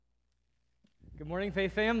Good morning,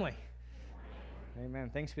 Faith Family. Amen.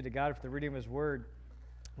 Thanks be to God for the reading of His Word.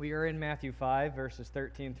 We are in Matthew 5, verses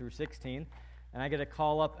 13 through 16, and I get to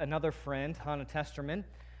call up another friend, Hannah Testerman.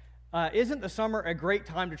 Isn't the summer a great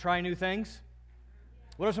time to try new things?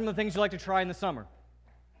 What are some of the things you like to try in the summer?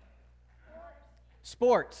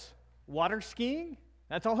 Sports. Water skiing?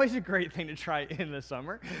 That's always a great thing to try in the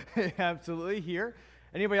summer. Absolutely, here.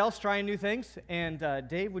 Anybody else trying new things? And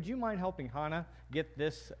Dave, would you mind helping Hannah get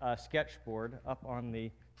this sketchboard up on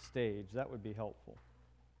the stage? That would be helpful.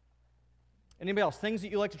 Anybody else? Things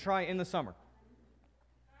that you like to try in the summer?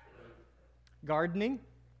 Gardening?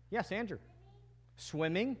 Yes, Andrew.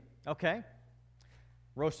 Swimming? Okay.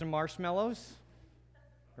 Roasting marshmallows?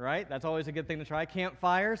 Right? That's always a good thing to try.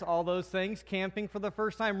 Campfires, all those things. Camping for the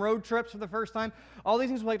first time. Road trips for the first time. All these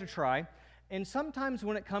things we like to try. And sometimes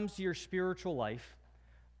when it comes to your spiritual life,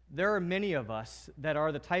 there are many of us that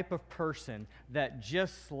are the type of person that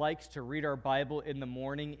just likes to read our Bible in the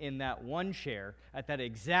morning in that one chair at that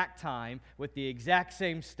exact time with the exact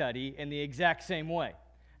same study in the exact same way.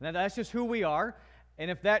 And that's just who we are.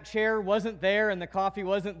 And if that chair wasn't there and the coffee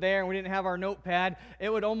wasn't there and we didn't have our notepad,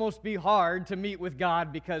 it would almost be hard to meet with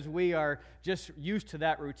God because we are just used to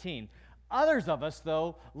that routine. Others of us,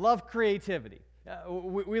 though, love creativity.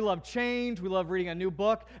 We love change. We love reading a new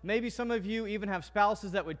book. Maybe some of you even have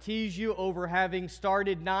spouses that would tease you over having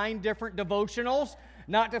started 9 different devotionals,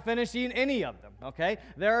 not to finishing any of them, okay?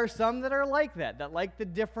 There are some that are like that like the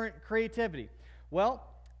different creativity. Well,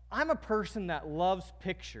 I'm a person that loves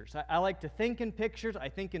pictures. I like to think in pictures. I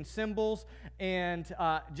think in symbols. And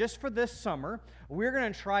just for this summer, we're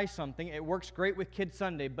going to try something. It works great with Kids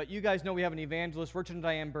Sunday, but you guys know we have an evangelist, Richard and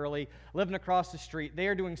Diane Burley, living across the street. They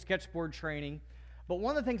are doing sketchboard training. But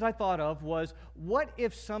one of the things I thought of was, what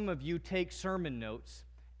if some of you take sermon notes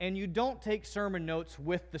and you don't take sermon notes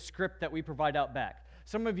with the script that we provide out back?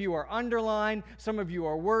 Some of you are underlined, some of you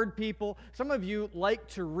are word people, some of you like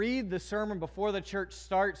to read the sermon before the church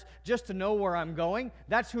starts just to know where I'm going.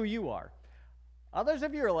 That's who you are. Others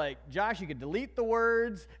of you are like, Josh, you could delete the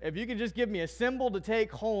words. If you could just give me a symbol to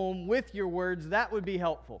take home with your words, that would be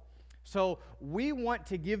helpful. So we want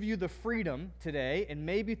to give you the freedom today, and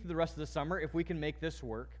maybe through the rest of the summer, if we can make this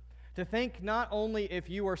work, to think not only if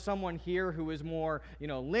you are someone here who is more,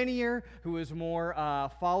 linear, who is more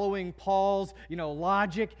following Paul's,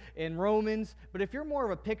 logic in Romans, but if you're more of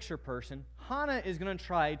a picture person, Hannah is going to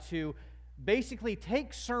try to basically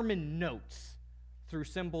take sermon notes through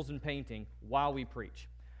symbols and painting while we preach.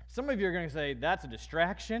 Some of you are going to say, that's a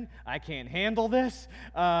distraction. I can't handle this.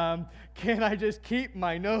 Can I just keep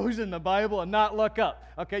my nose in the Bible and not look up?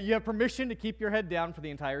 Okay, you have permission to keep your head down for the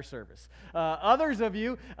entire service. Others of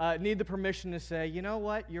you need the permission to say, you know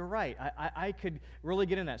what, you're right. I could really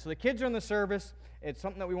get in that. So the kids are in the service. It's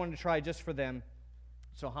something that we wanted to try just for them.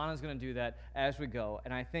 So Hannah's going to do that as we go,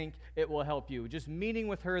 and I think it will help you. Just meeting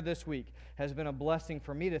with her this week has been a blessing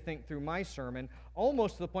for me to think through my sermon,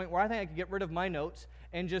 almost to the point where I think I could get rid of my notes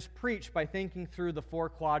and just preach by thinking through the 4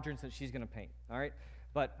 quadrants that she's going to paint, all right?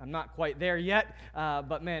 But I'm not quite there yet,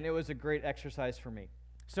 but man, it was a great exercise for me.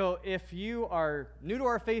 So if you are new to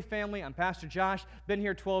our faith family, I'm Pastor Josh, been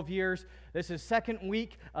here 12 years. This is second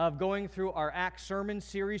week of going through our Acts sermon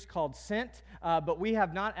series called Sent, but we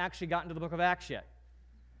have not actually gotten to the book of Acts yet.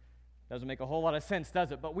 Doesn't make a whole lot of sense,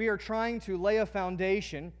 does it? But we are trying to lay a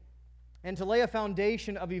foundation, and to lay a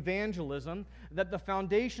foundation of evangelism, that the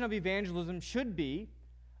foundation of evangelism should be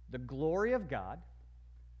the glory of God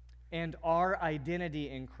and our identity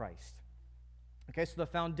in Christ. Okay, so the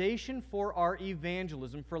foundation for our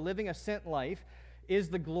evangelism, for living a sent life, is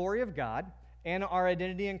the glory of God and our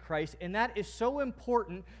identity in Christ, and that is so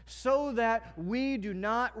important so that we do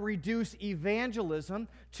not reduce evangelism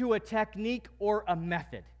to a technique or a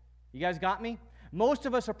method. You guys got me? Most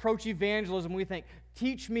of us approach evangelism, we think,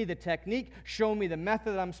 teach me the technique, show me the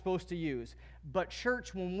method that I'm supposed to use. But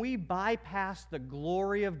church, when we bypass the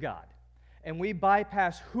glory of God, and we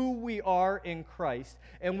bypass who we are in Christ,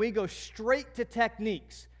 and we go straight to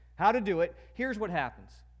techniques, how to do it, here's what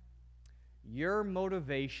happens. Your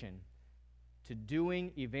motivation to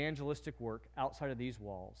doing evangelistic work outside of these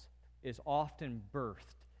walls is often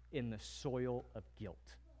birthed in the soil of guilt.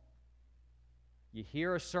 You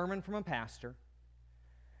hear a sermon from a pastor,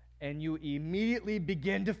 and you immediately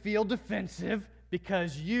begin to feel defensive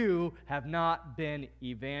because you have not been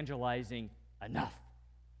evangelizing enough.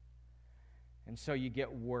 And so you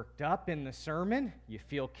get worked up in the sermon, you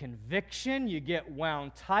feel conviction, you get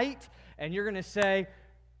wound tight, and you're going to say,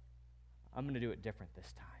 I'm going to do it different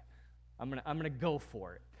this time. I'm going to go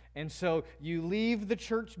for it. And so you leave the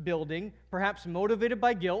church building, perhaps motivated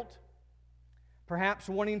by guilt, perhaps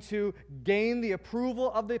wanting to gain the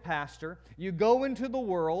approval of the pastor. You go into the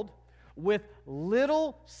world with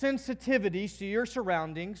little sensitivities to your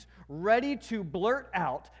surroundings, ready to blurt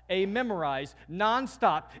out a memorized,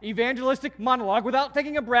 nonstop evangelistic monologue without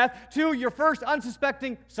taking a breath to your first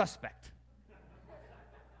unsuspecting suspect.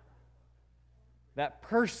 That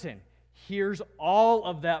person hears all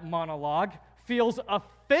of that monologue, feels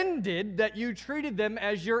offended that you treated them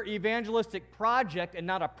as your evangelistic project and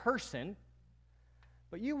not a person,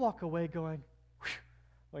 but you walk away going,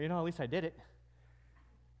 well, at least I did it.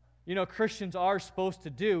 Christians are supposed to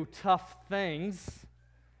do tough things.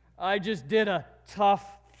 I just did a tough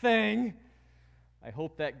thing. I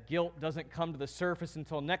hope that guilt doesn't come to the surface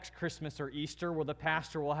until next Christmas or Easter, where the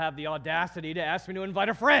pastor will have the audacity to ask me to invite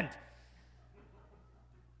a friend.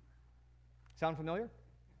 Sound familiar?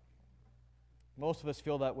 Most of us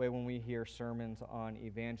feel that way when we hear sermons on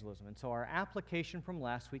evangelism. And so our application from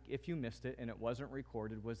last week, if you missed it and it wasn't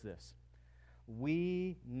recorded, was this.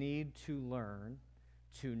 We need to learn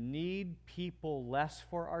to need people less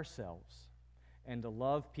for ourselves and to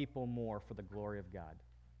love people more for the glory of God.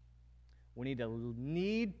 We need to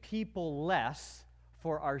need people less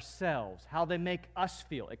for ourselves, how they make us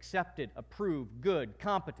feel, accepted, approved, good,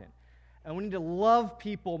 competent. And we need to love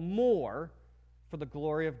people more for the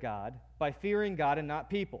glory of God by fearing God and not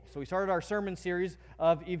people. So we started our sermon series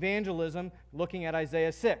of evangelism looking at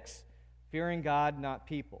Isaiah 6, fearing God, not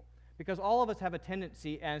people. Because all of us have a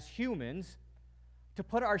tendency as humans to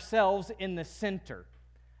put ourselves in the center.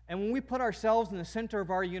 And when we put ourselves in the center of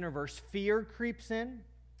our universe, fear creeps in.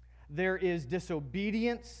 There is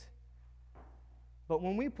disobedience. But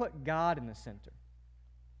when we put God in the center,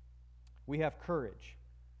 we have courage,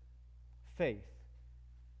 faith,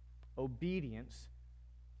 obedience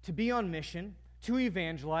to be on mission, to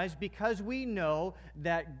evangelize, because we know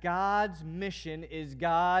that God's mission is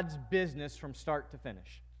God's business from start to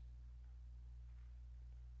finish.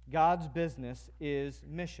 God's business is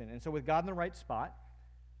mission. And so with God in the right spot,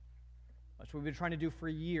 that's what we've been trying to do for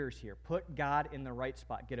years here. Put God in the right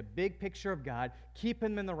spot. Get a big picture of God, keep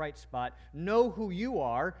Him in the right spot, know who you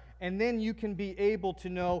are, and then you can be able to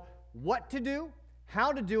know what to do,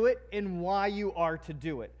 how to do it, and why you are to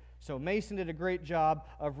do it. So Mason did a great job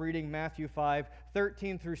of reading Matthew 5,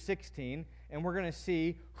 13 through 16, and we're going to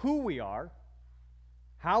see who we are,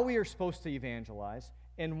 how we are supposed to evangelize,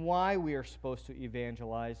 and why we are supposed to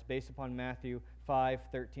evangelize based upon Matthew 5,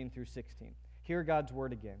 13 through 16. Hear God's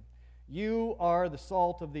word again. You are the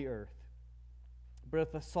salt of the earth. But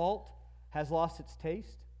if the salt has lost its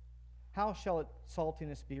taste, how shall its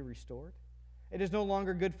saltiness be restored? It is no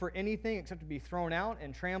longer good for anything except to be thrown out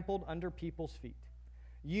and trampled under people's feet.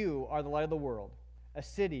 You are the light of the world. A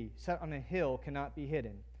city set on a hill cannot be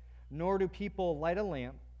hidden, nor do people light a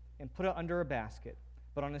lamp and put it under a basket,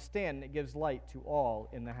 but on a stand that gives light to all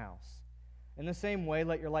in the house. In the same way,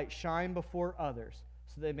 let your light shine before others,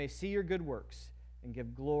 so they may see your good works and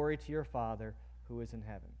give glory to your Father who is in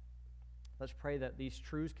heaven. Let's pray that these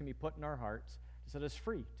truths can be put in our hearts to set us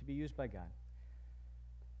free to be used by God.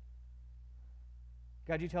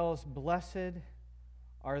 God, you tell us, blessed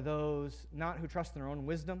are those not who trust in their own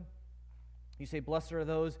wisdom. You say, blessed are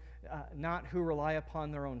those not who rely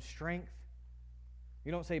upon their own strength.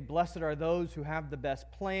 You don't say, blessed are those who have the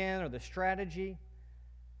best plan or the strategy.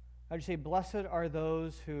 I just say, blessed are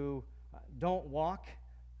those who don't walk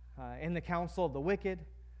in the counsel of the wicked,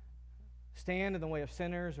 stand in the way of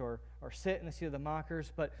sinners, or sit in the seat of the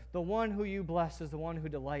mockers, but the one who you bless is the one who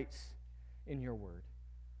delights in your word.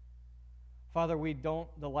 Father, we don't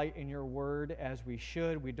delight in your word as we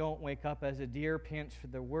should. We don't wake up as a deer pants for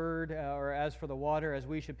the word, or as for the water, as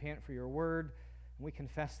we should pant for your word. And we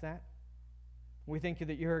confess that. We thank you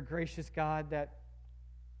that you're a gracious God that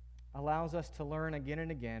allows us to learn again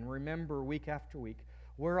and again, remember week after week,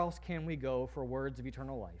 where else can we go for words of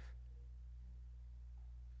eternal life?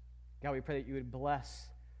 God, we pray that you would bless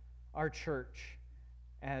our church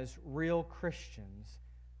as real Christians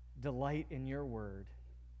delight in your word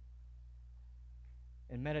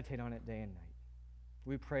and meditate on it day and night.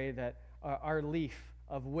 We pray that our leaf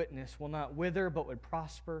of witness will not wither but would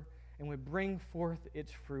prosper and would bring forth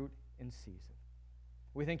its fruit in season.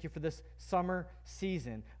 We thank you for this summer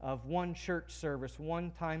season of one church service,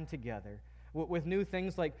 one time together, with new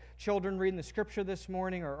things like children reading the scripture this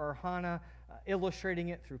morning or Hannah illustrating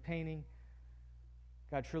it through painting.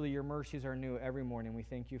 God, truly your mercies are new every morning. We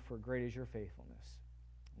thank you for great is your faithfulness.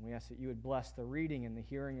 And we ask that you would bless the reading and the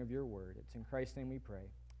hearing of your word. It's in Christ's name we pray.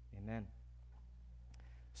 Amen.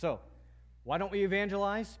 So, why don't we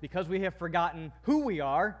evangelize? Because we have forgotten who we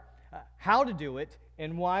are, how to do it,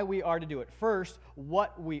 and why we are to do it. First,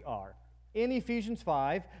 what we are. In Ephesians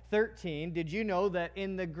 5:13, did you know that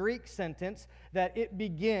in the Greek sentence that it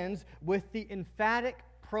begins with the emphatic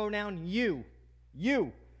pronoun you?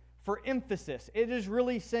 You, for emphasis. It is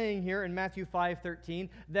really saying here in Matthew 5:13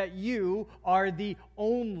 that you are the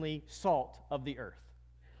only salt of the earth.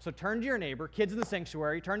 So turn to your neighbor, kids in the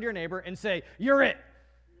sanctuary, turn to your neighbor and say, "You're it."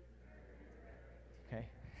 Okay?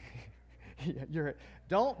 Yeah, you're it.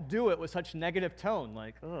 Don't do it with such negative tone,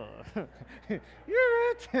 like, "Ugh,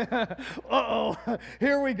 you're it." Uh-oh,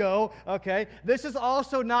 here we go, okay? This is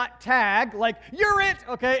also not tag, like, "You're it,"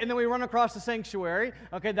 okay? And then we run across the sanctuary,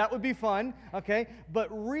 okay? That would be fun, okay? But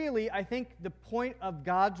really, I think the point of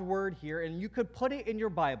God's word here, and you could put it in your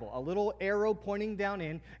Bible, a little arrow pointing down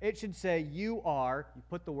in, it should say, you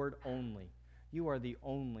put the word only. You are the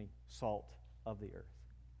only salt of the earth.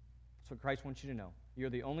 That's what Christ wants you to know. You're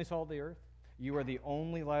the only salt of the earth. You are the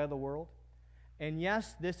only light of the world. And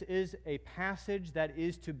yes, this is a passage that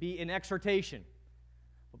is to be an exhortation.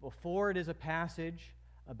 But before it is a passage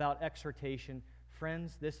about exhortation,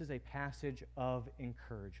 friends, this is a passage of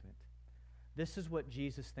encouragement. This is what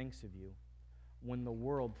Jesus thinks of you when the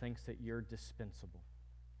world thinks that you're dispensable.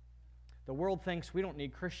 The world thinks we don't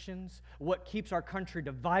need Christians. What keeps our country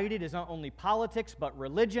divided is not only politics, but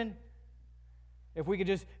religion. If we could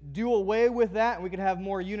just do away with that and we could have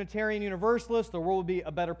more Unitarian Universalists, the world would be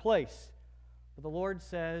a better place. But the Lord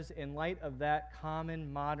says, in light of that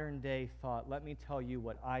common modern day thought, let me tell you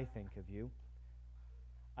what I think of you.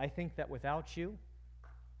 I think that without you,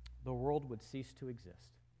 the world would cease to exist.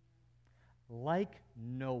 Like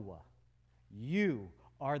Noah, you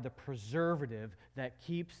are the preservative that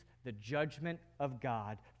keeps the judgment of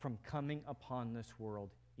God from coming upon this world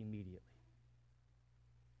immediately.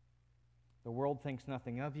 The world thinks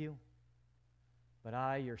nothing of you, but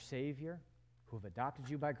I, your Savior, who have adopted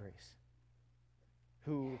you by grace,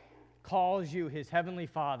 who calls you his heavenly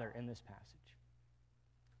Father in this passage,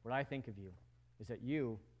 what I think of you is that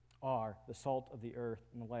you are the salt of the earth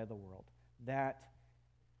and the light of the world. That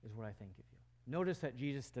is what I think of you. Notice that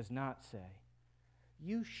Jesus does not say,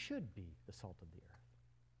 you should be the salt of the earth.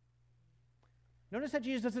 Notice that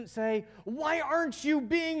Jesus doesn't say, why aren't you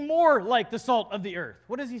being more like the salt of the earth?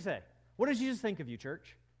 What does he say? What does Jesus think of you,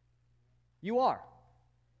 church? You are.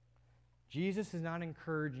 Jesus is not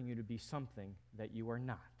encouraging you to be something that you are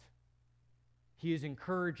not. He is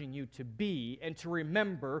encouraging you to be and to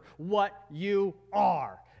remember what you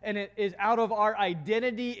are. And it is out of our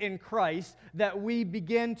identity in Christ that we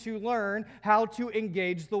begin to learn how to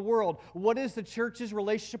engage the world. What is the church's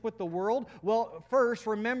relationship with the world? Well, first,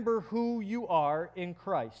 remember who you are in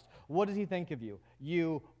Christ. What does he think of you?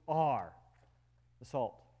 You are the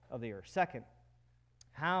salt of the earth. Second,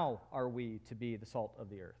 how are we to be the salt of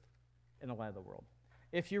the earth in the light of the world?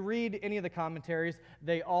 If you read any of the commentaries,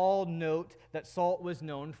 they all note that salt was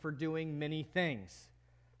known for doing many things.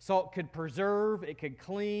 Salt could preserve, it could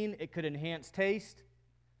clean, it could enhance taste.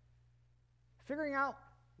 Figuring out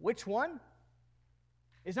which one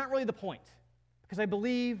is not really the point, because I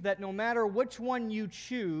believe that no matter which one you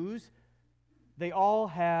choose, they all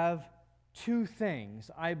have two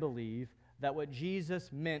things, I believe, that what Jesus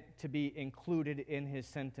meant to be included in his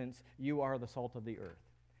sentence, you are the salt of the earth.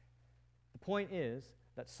 The point is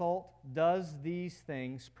that salt does these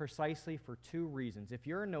things precisely for two reasons. If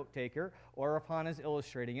you're a note taker, or if Hannah's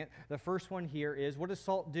illustrating it, the first one here is, what does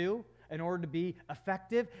salt do in order to be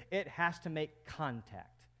effective? It has to make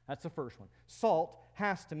contact. That's the first one. Salt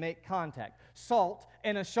has to make contact. Salt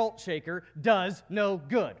in a salt shaker does no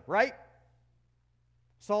good, right?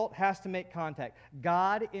 Salt has to make contact.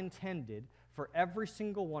 God intended for every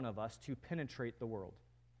single one of us to penetrate the world.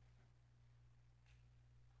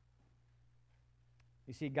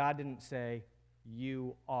 You see, God didn't say,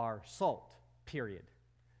 you are salt, period.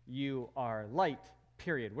 You are light,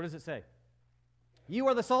 period. What does it say? You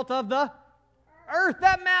are the salt of the earth.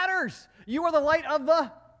 That matters. You are the light of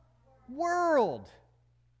the world.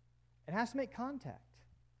 It has to make contact.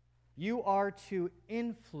 You are to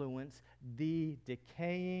influence the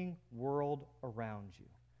decaying world around you.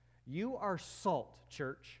 You are salt,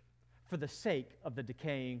 church, for the sake of the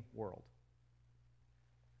decaying world.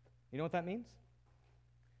 You know what that means?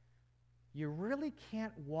 You really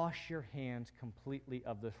can't wash your hands completely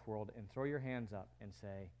of this world and throw your hands up and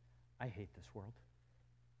say, I hate this world.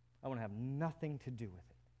 I want to have nothing to do with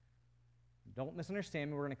it. Don't misunderstand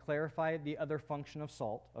me. We're going to clarify the other function of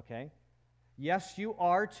salt, okay? Yes, you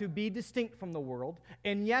are to be distinct from the world,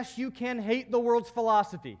 and yes, you can hate the world's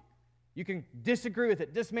philosophy. You can disagree with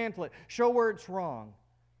it, dismantle it, show where it's wrong.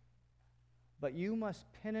 But you must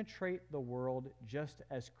penetrate the world just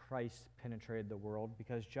as Christ penetrated the world,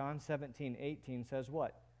 because John 17:18 says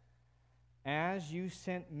what? As you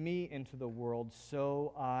sent me into the world,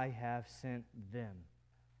 so I have sent them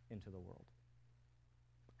into the world.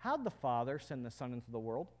 How'd the Father send the Son into the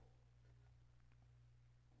world?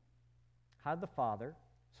 How'd the Father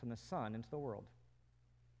send the Son into the world?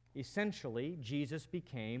 Essentially, Jesus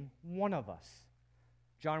became one of us.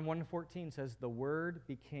 John 1:14 says, the Word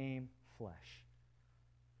became flesh.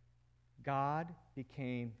 God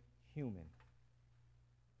became human.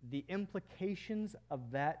 The implications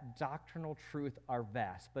of that doctrinal truth are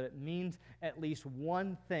vast, but it means at least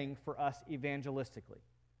one thing for us evangelistically.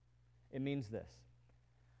 It means this: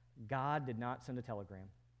 God did not send a telegram.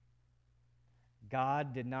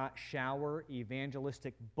 God did not shower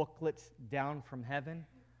evangelistic booklets down from heaven,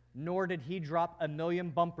 nor did he drop 1 million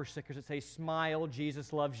bumper stickers that say, "Smile,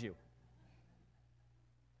 Jesus loves you."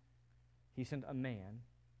 He sent a man.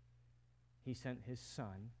 He sent his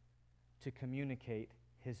Son to communicate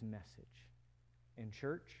his message. In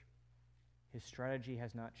church, his strategy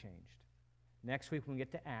has not changed. Next week when we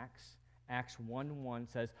get to Acts, Acts 1:1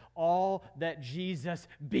 says, all that Jesus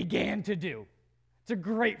began to do. It's a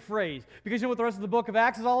great phrase, because you know what the rest of the book of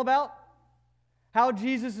Acts is all about? How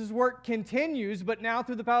Jesus' work continues, but now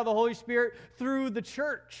through the power of the Holy Spirit, through the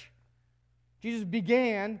church. Jesus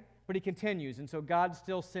began, but he continues. And so God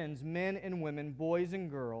still sends men and women, boys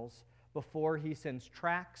and girls, before he sends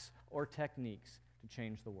tracts or techniques to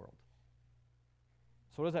change the world.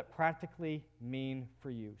 So what does that practically mean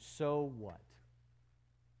for you? So what?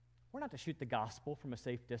 We're not to shoot the gospel from a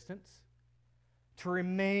safe distance, to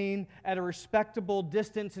remain at a respectable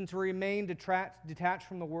distance and to remain detached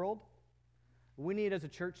from the world. We need as a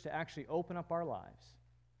church to actually open up our lives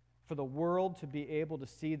for the world to be able to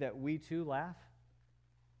see that we too laugh,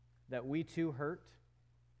 that we too hurt,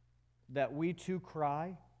 that we too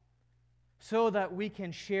cry, so that we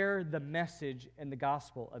can share the message and the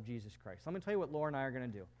gospel of Jesus Christ. Let me tell you what Laura and I are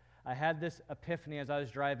going to do. I had this epiphany as I was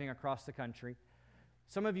driving across the country.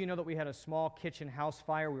 Some of you know that we had a small kitchen house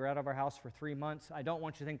fire. We were out of our house for 3 months. I don't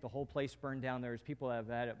want you to think the whole place burned down. There's people that have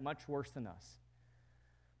had it much worse than us.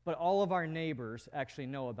 But all of our neighbors actually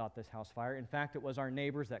know about this house fire. In fact, it was our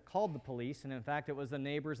neighbors that called the police, and in fact, it was the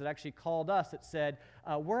neighbors that actually called us that said,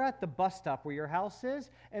 we're at the bus stop where your house is,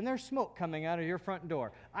 and there's smoke coming out of your front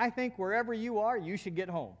door. I think wherever you are, you should get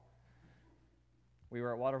home. We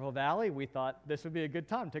were at Waterville Valley. We thought this would be a good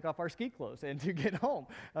time to take off our ski clothes and to get home,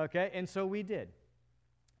 okay? And so we did.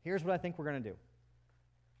 Here's what I think we're going to do.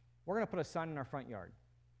 We're going to put a sign in our front yard.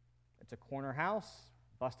 It's a corner house.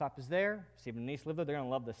 Bus stop is there. Steve and Denise live there. They're going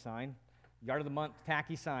to love this sign. Yard of the month,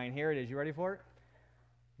 tacky sign. Here it is. You ready for it?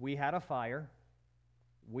 We had a fire.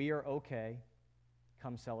 We are okay.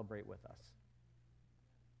 Come celebrate with us.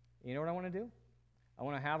 You know what I want to do? I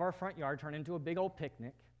want to have our front yard turn into a big old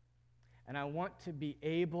picnic. And I want to be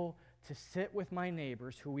able to sit with my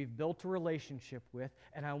neighbors who we've built a relationship with.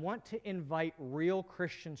 And I want to invite real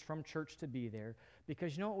Christians from church to be there.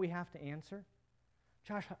 Because you know what we have to answer?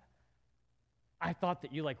 Josh, I thought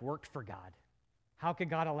that you worked for God. How could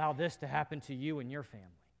God allow this to happen to you and your family?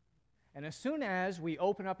 And as soon as we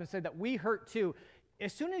open up and say that we hurt too,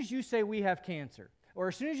 as soon as you say we have cancer, or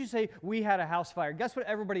as soon as you say we had a house fire, guess what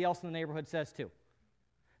everybody else in the neighborhood says too?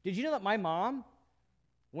 Did you know that my mom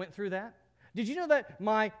went through that? Did you know that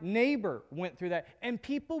my neighbor went through that? And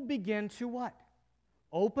people begin to what?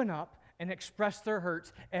 Open up and express their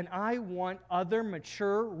hurts, and I want other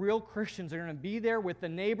mature, real Christians that are going to be there with the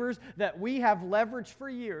neighbors that we have leveraged for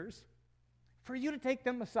years, for you to take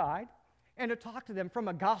them aside and to talk to them from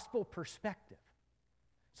a gospel perspective.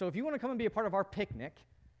 So if you want to come and be a part of our picnic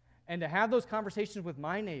and to have those conversations with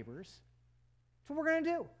my neighbors, that's what we're going to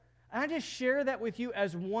do. And I just share that with you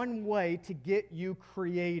as one way to get you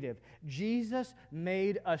creative. Jesus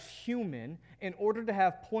made us human in order to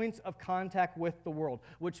have points of contact with the world,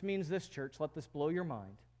 which means this, church, let this blow your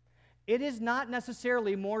mind. It is not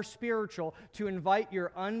necessarily more spiritual to invite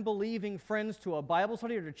your unbelieving friends to a Bible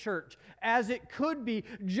study or to church, as it could be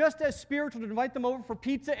just as spiritual to invite them over for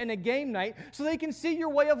pizza and a game night so they can see your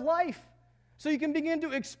way of life, so you can begin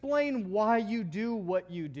to explain why you do what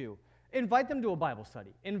you do. Invite them to a Bible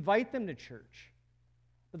study. Invite them to church.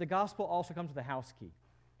 But the gospel also comes with a house key.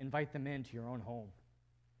 Invite them into your own home.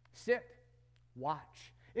 Sit.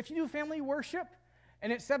 Watch. If you do family worship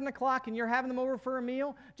and it's 7 o'clock and you're having them over for a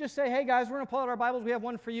meal, just say, hey guys, we're going to pull out our Bibles. We have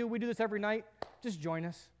one for you. We do this every night. Just join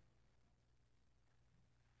us.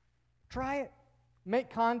 Try it. Make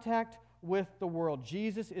contact with the world.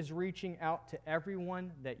 Jesus is reaching out to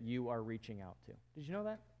everyone that you are reaching out to. Did you know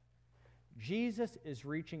that? Jesus is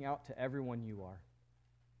reaching out to everyone you are,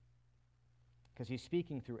 because he's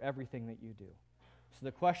speaking through everything that you do. So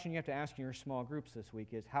the question you have to ask in your small groups this week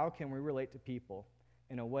is, how can we relate to people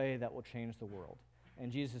in a way that will change the world?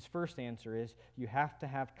 And Jesus' first answer is you have to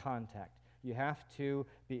have contact. You have to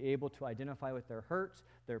be able to identify with their hurts,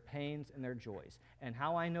 their pains, and their joys. And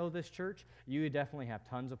how I know this, church, you definitely have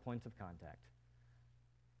tons of points of contact.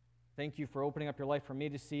 Thank you for opening up your life for me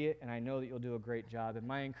to see it, and I know that you'll do a great job. And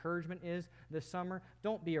my encouragement is this summer,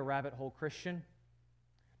 don't be a rabbit hole Christian.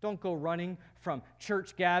 Don't go running from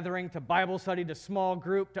church gathering to Bible study to small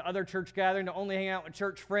group to other church gathering to only hang out with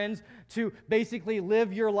church friends to basically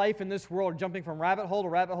live your life in this world, jumping from rabbit hole to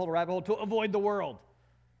rabbit hole to rabbit hole to avoid the world.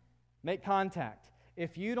 Make contact.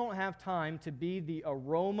 If you don't have time to be the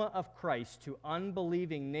aroma of Christ to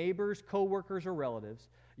unbelieving neighbors, coworkers, or relatives,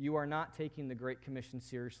 you are not taking the Great Commission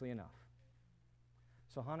seriously enough.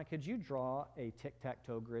 So, Hannah, could you draw a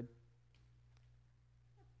tic-tac-toe grid?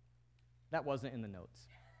 That wasn't in the notes.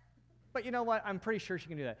 But you know what? I'm pretty sure she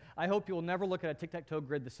can do that. I hope you will never look at a tic-tac-toe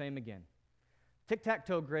grid the same again.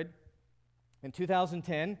 Tic-tac-toe grid, in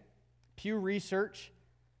 2010, Pew Research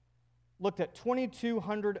looked at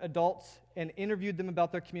 2,200 adults and interviewed them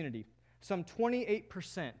about their community. Some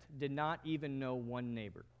 28% did not even know one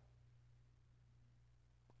neighbor.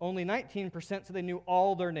 Only 19% said they knew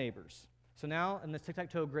all their neighbors. So now, in this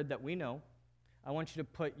tic-tac-toe grid that we know, I want you to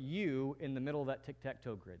put you in the middle of that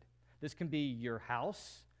tic-tac-toe grid. This can be your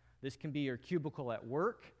house. This can be your cubicle at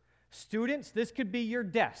work. Students, this could be your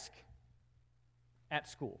desk at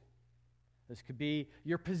school. This could be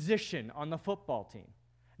your position on the football team.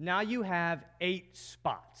 Now you have 8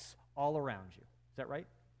 spots all around you. Is that right?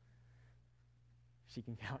 She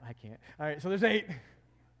can count, I can't. All right, so there's 8.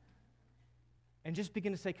 And just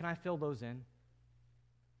begin to say, can I fill those in?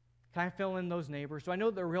 Can I fill in those neighbors? Do I know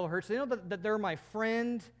that they're real hurts? Do they know that they're my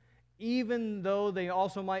friend, even though they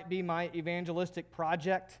also might be my evangelistic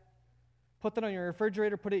project? Put that on your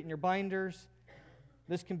refrigerator, put it in your binders.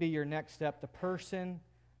 This can be your next step. The person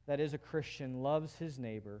that is a Christian loves his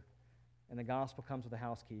neighbor, and the gospel comes with a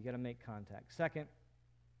house key. You've got to make contact. Second,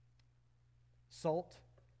 salt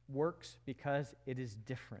works because it is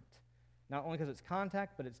different. Not only because it's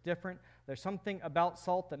contact, but it's different. There's something about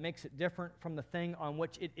salt that makes it different from the thing on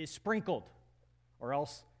which it is sprinkled. Or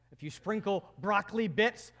else, if you sprinkle broccoli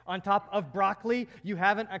bits on top of broccoli, you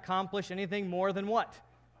haven't accomplished anything more than what?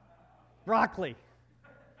 Broccoli.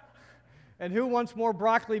 And who wants more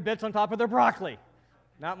broccoli bits on top of their broccoli?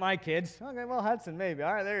 Not my kids. Okay, well, Hudson, maybe.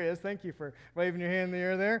 All right, there he is. Thank you for waving your hand in the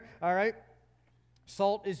air there. All right.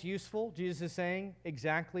 Salt is useful, Jesus is saying,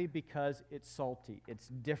 exactly because it's salty. It's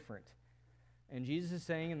different. And Jesus is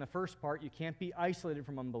saying in the first part, you can't be isolated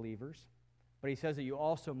from unbelievers, but he says that you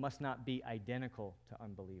also must not be identical to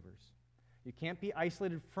unbelievers. You can't be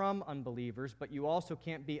isolated from unbelievers, but you also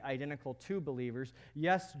can't be identical to believers.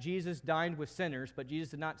 Yes, Jesus dined with sinners, but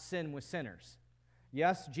Jesus did not sin with sinners.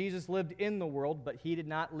 Yes, Jesus lived in the world, but he did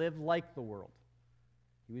not live like the world.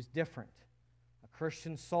 He was different. A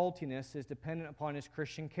Christian saltiness is dependent upon his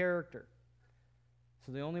Christian character.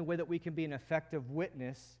 So the only way that we can be an effective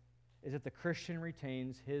witness is if the Christian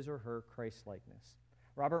retains his or her Christ-likeness.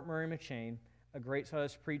 Robert Murray McCheyne, a great Southern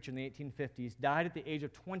preacher in the 1850s, died at the age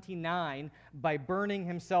of 29 by burning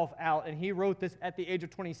himself out, and he wrote this at the age of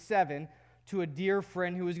 27 to a dear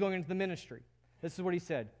friend who was going into the ministry. This is what he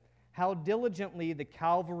said: "How diligently the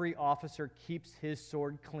cavalry officer keeps his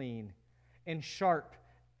sword clean and sharp,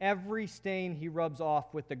 every stain he rubs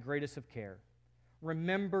off with the greatest of care.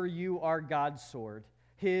 Remember, you are God's sword,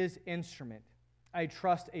 his instrument. I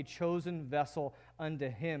trust a chosen vessel unto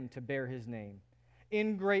him to bear his name.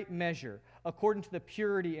 In great measure, according to the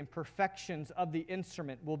purity and perfections of the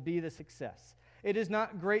instrument, will be the success. It is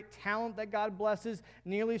not great talent that God blesses,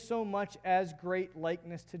 nearly so much as great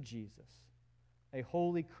likeness to Jesus. A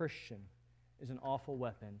holy Christian is an awful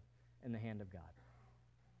weapon in the hand of God."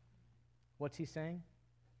 What's he saying?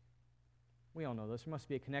 We all know this. There must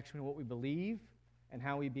be a connection between what we believe and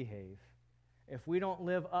how we behave. If we don't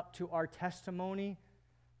live up to our testimony,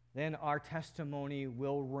 then our testimony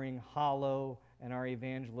will ring hollow and our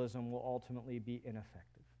evangelism will ultimately be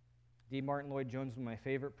ineffective. D. Martin Lloyd-Jones, one of my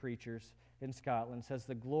favorite preachers in Scotland, says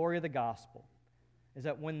the glory of the gospel is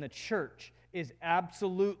that when the church is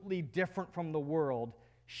absolutely different from the world,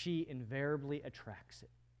 she invariably attracts it.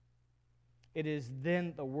 It is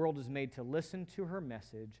then the world is made to listen to her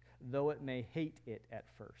message, though it may hate it at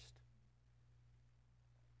first.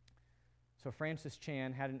 So Francis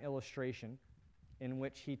Chan had an illustration in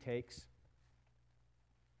which he takes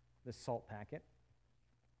this salt packet,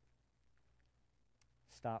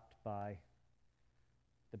 stopped by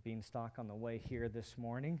the Beanstalk on the way here this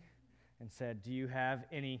morning, and said, "Do you have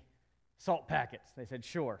any salt packets?" They said,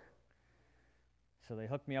 "Sure." So they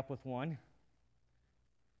hooked me up with one.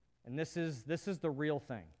 And this is the real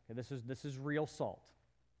thing. Okay, this is real salt.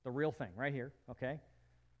 The real thing, right here, okay?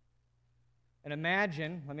 And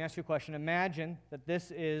imagine, let me ask you a question, imagine that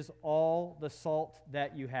this is all the salt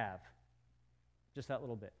that you have. Just that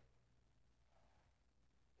little bit.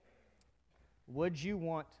 Would you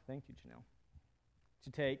want, thank you, Janelle,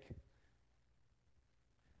 to take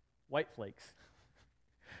white flakes?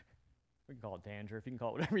 We can call it dandruff, you can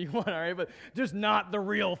call it whatever you want, all right? But just not the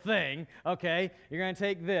real thing, okay? You're going to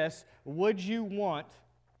take this. Would you want to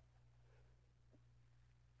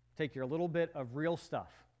take your little bit of real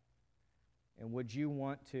stuff, and would you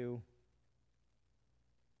want to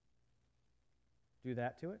do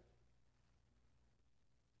that to it?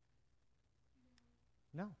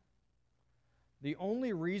 No. The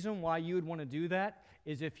only reason why you would want to do that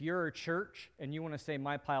is if you're a church and you want to say,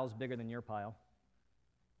 my pile is bigger than your pile.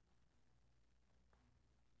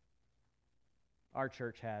 Our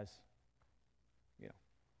church has,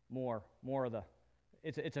 more of the,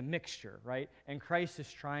 it's a mixture, right? And Christ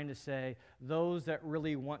is trying to say, those that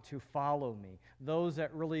really want to follow me, those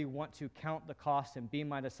that really want to count the cost and be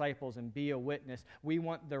my disciples and be a witness, we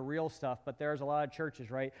want the real stuff, but there's a lot of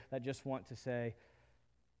churches, right, that just want to say,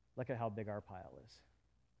 look at how big our pile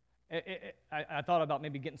is. I thought about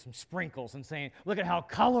maybe getting some sprinkles and saying, look at how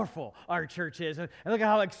colorful our church is, and look at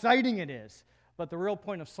how exciting it is. But the real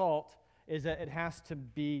point of salt is that it has to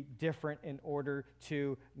be different in order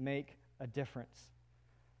to make a difference.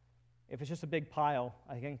 If it's just a big pile,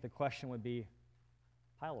 I think the question would be,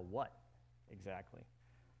 pile of what exactly?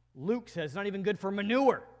 Luke says it's not even good for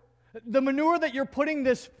manure. The manure that you're putting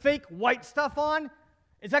this fake white stuff on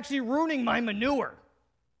is actually ruining my manure.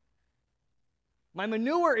 My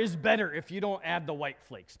manure is better if you don't add the white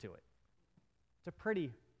flakes to it. It's a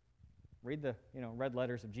pretty, read the red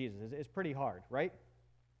letters of Jesus. It's pretty hard, right?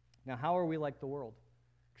 Now, how are we like the world,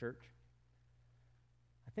 church?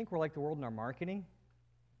 I think we're like the world in our marketing.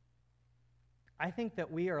 I think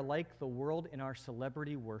that we are like the world in our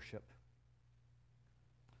celebrity worship.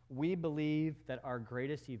 We believe that our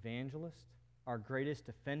greatest evangelists, our greatest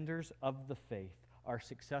defenders of the faith, are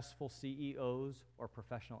successful CEOs or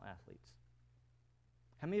professional athletes.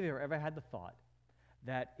 How many of you have ever had the thought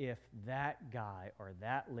that if that guy or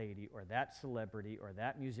that lady or that celebrity or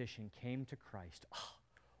that musician came to Christ,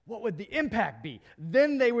 what would the impact be?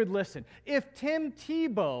 Then they would listen. If Tim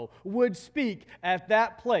Tebow would speak at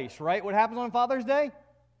that place, right? What happens on Father's Day?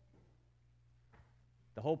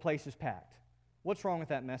 The whole place is packed. What's wrong with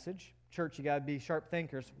that message? Church, you got to be sharp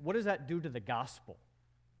thinkers. What does that do to the gospel?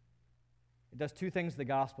 It does two things to the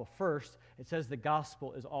gospel. First, it says the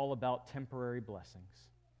gospel is all about temporary blessings.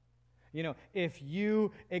 If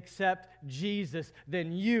you accept Jesus,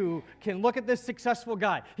 then you can look at this successful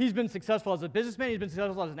guy. He's been successful as a businessman. He's been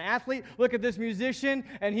successful as an athlete. Look at this musician,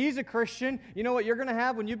 and he's a Christian. You know what you're going to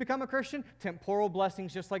have when you become a Christian? Temporal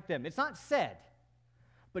blessings just like them. It's not said.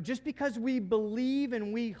 But just because we believe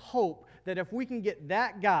and we hope that if we can get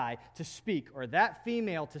that guy to speak or that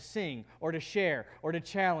female to sing or to share or to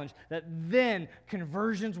challenge, that then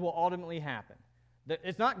conversions will ultimately happen.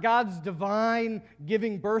 It's not God's divine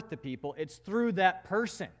giving birth to people. It's through that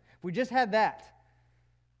person. If we just had that,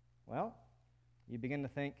 well, you begin to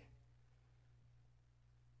think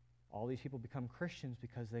all these people become Christians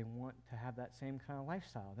because they want to have that same kind of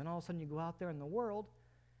lifestyle. Then all of a sudden you go out there in the world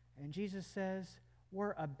and Jesus says,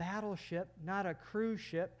 we're a battleship, not a cruise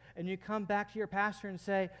ship. And you come back to your pastor and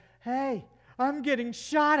say, hey, I'm getting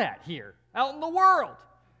shot at here out in the world.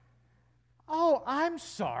 Oh, I'm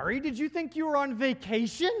sorry. Did you think you were on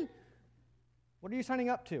vacation? What are you signing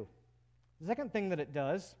up to? The second thing that it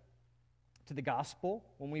does to the gospel,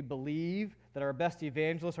 when we believe that our best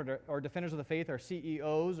evangelists or defenders of the faith are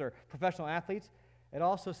CEOs or professional athletes, it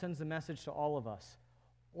also sends a message to all of us.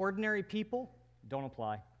 Ordinary people don't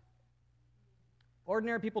apply.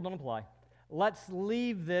 Ordinary people don't apply. Let's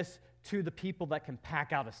leave this to the people that can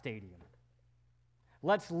pack out a stadium.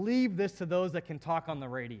 Let's leave this to those that can talk on the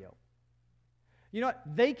radio. You know what?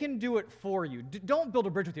 They can do it for you. Don't build a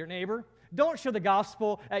bridge with your neighbor. Don't share the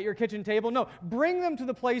gospel at your kitchen table. No, bring them to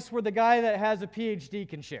the place where the guy that has a PhD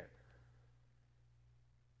can share.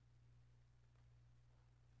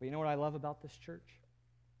 But you know what I love about this church?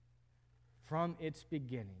 From its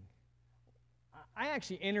beginning, I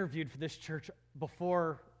actually interviewed for this church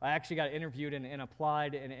before I actually got interviewed and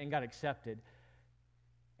applied and got accepted.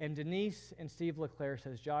 And Denise and Steve LeClaire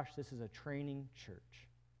says, Josh, this is a training church.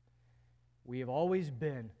 We have always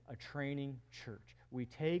been a training church. We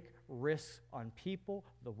take risks on people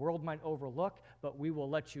the world might overlook, but we will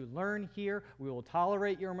let you learn here. We will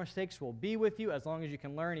tolerate your mistakes. We'll be with you as long as you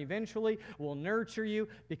can learn eventually. We'll nurture you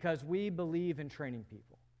because we believe in training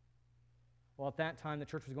people. Well, at that time, the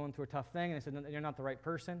church was going through a tough thing, and they said, no, you're not the right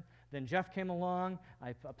person. Then Jeff came along.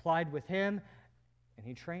 I applied with him, and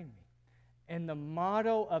he trained me. And the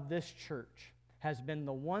motto of this church has been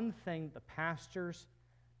the one thing the pastors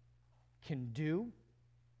can do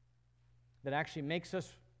that actually makes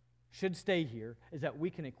us should stay here is that we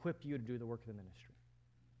can equip you to do the work of the ministry.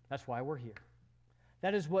 That's why we're here.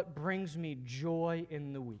 That is what brings me joy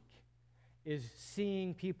in the week, is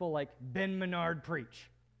seeing people like Ben Menard preach.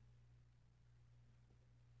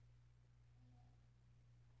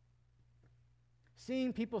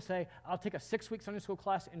 Seeing people say, I'll take a 6-week Sunday school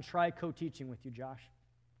class and try co-teaching with you, Josh,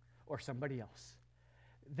 or somebody else.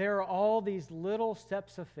 There are all these little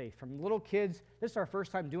steps of faith from little kids. This is our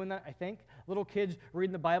first time doing that, I think. Little kids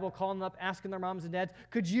reading the Bible, calling them up, asking their moms and dads,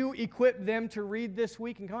 could you equip them to read this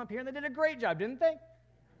week and come up here? And they did a great job, didn't they?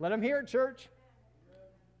 Let them hear it, church.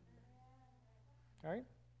 All right?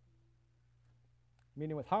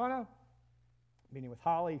 Meeting with Hannah, meeting with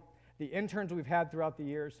Holly, the interns we've had throughout the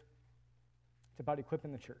years. It's about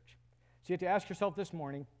equipping the church. So you have to ask yourself this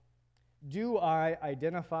morning, do I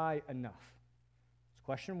identify enough? It's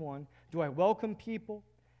question one. Do I welcome people?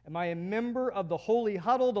 Am I a member of the Holy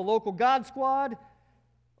Huddle, the local God Squad?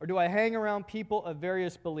 Or do I hang around people of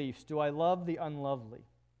various beliefs? Do I love the unlovely?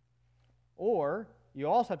 Or you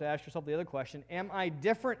also have to ask yourself the other question, am I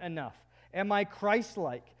different enough? Am I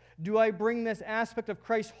Christ-like? Do I bring this aspect of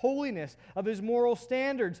Christ's holiness, of His moral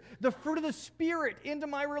standards, the fruit of the Spirit into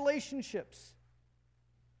my relationships?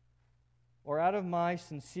 Or out of my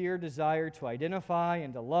sincere desire to identify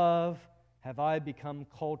and to love, have I become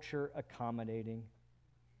culture accommodating?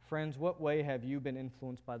 Friends, what way have you been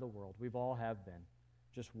influenced by the world? We've all have been.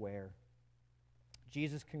 Just where?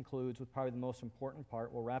 Jesus concludes with probably the most important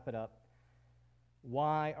part. We'll wrap it up.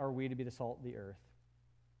 Why are we to be the salt of the earth?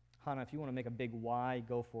 Hannah, if you want to make a big why,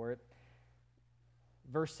 go for it.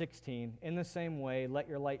 Verse 16, in the same way, let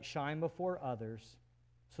your light shine before others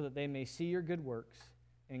so that they may see your good works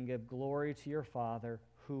and give glory to your Father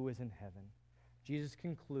who is in heaven. Jesus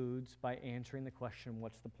concludes by answering the question,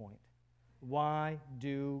 what's the point? Why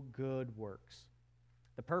do good works?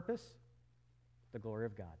 The purpose? The glory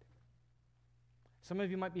of God. Some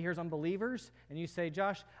of you might be here as unbelievers, and you say,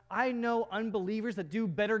 Josh, I know unbelievers that do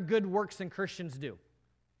better good works than Christians do.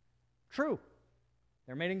 True.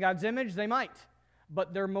 They're made in God's image, they might.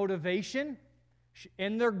 But their motivation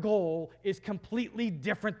and their goal is completely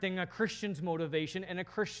different than a Christian's motivation and a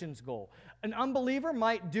Christian's goal. An unbeliever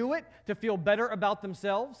might do it to feel better about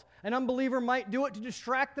themselves. An unbeliever might do it to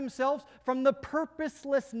distract themselves from the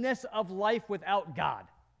purposelessness of life without God.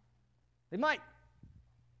 They might.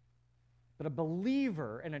 But a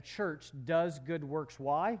believer in a church does good works.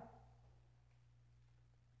 Why?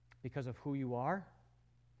 Because of who you are.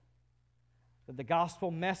 That the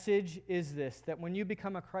gospel message is this, that when you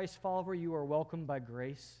become a Christ follower, you are welcomed by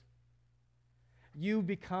grace. You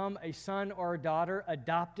become a son or a daughter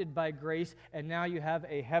adopted by grace, and now you have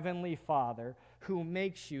a heavenly Father who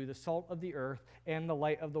makes you the salt of the earth and the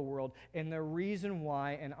light of the world. And the reason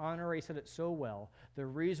why, and Honore said it so well, the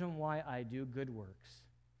reason why I do good works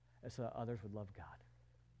is so that others would love God.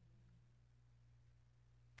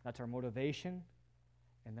 That's our motivation,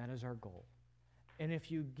 and that is our goal. And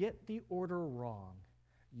if you get the order wrong,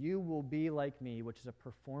 you will be like me, which is a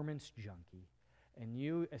performance junkie. And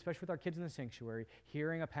you, especially with our kids in the sanctuary,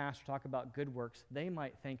 hearing a pastor talk about good works, they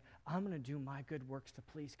might think, I'm going to do my good works to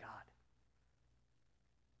please God.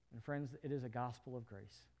 And friends, it is a gospel of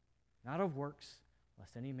grace, not of works,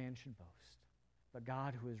 lest any man should boast. But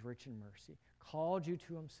God, who is rich in mercy, called you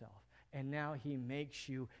to Himself, and now He makes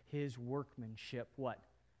you His workmanship, what?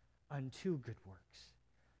 Unto good works.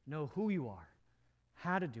 Know who you are,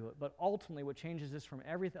 how to do it, but ultimately what changes this from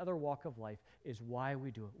every other walk of life is why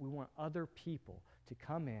we do it. We want other people to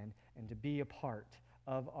come in and to be a part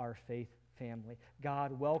of our faith family.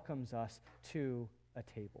 God welcomes us to a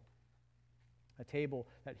table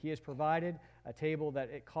that He has provided, a table that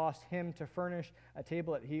it cost Him to furnish, a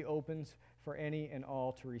table that He opens for any and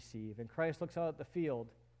all to receive. And Christ looks out at the field,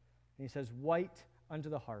 and He says, white unto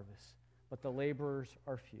the harvest, but the laborers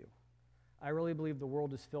are few. I really believe the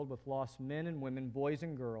world is filled with lost men and women, boys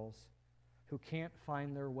and girls, who can't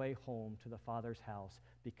find their way home to the Father's house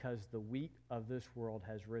because the wheat of this world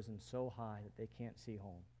has risen so high that they can't see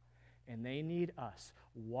home. And they need us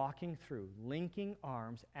walking through, linking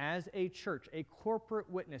arms as a church, a corporate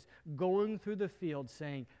witness, going through the field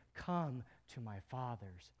saying, come to my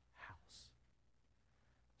Father's house.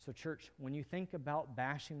 So church, when you think about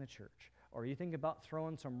bashing the church, or you think about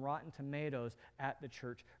throwing some rotten tomatoes at the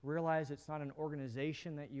church, realize it's not an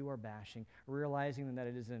organization that you are bashing, realizing that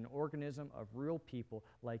it is an organism of real people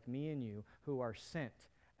like me and you who are sent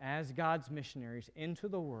as God's missionaries into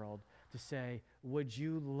the world to say, would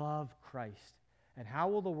you love Christ? And how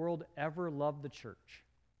will the world ever love the church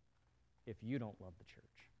if you don't love the church?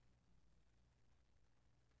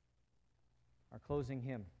 Our closing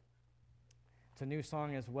hymn. It's a new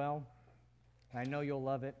song as well. I know you'll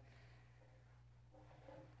love it.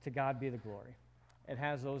 To God be the glory. It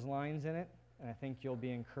has those lines in it, and I think you'll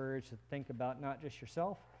be encouraged to think about not just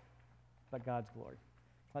yourself, but God's glory.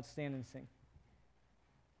 Let's stand and sing.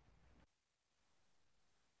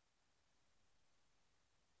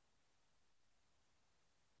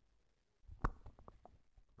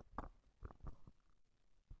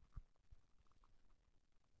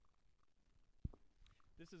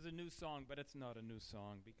 This is a new song, but it's not a new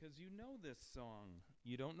song because you know this song.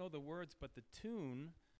 You don't know the words, but the tune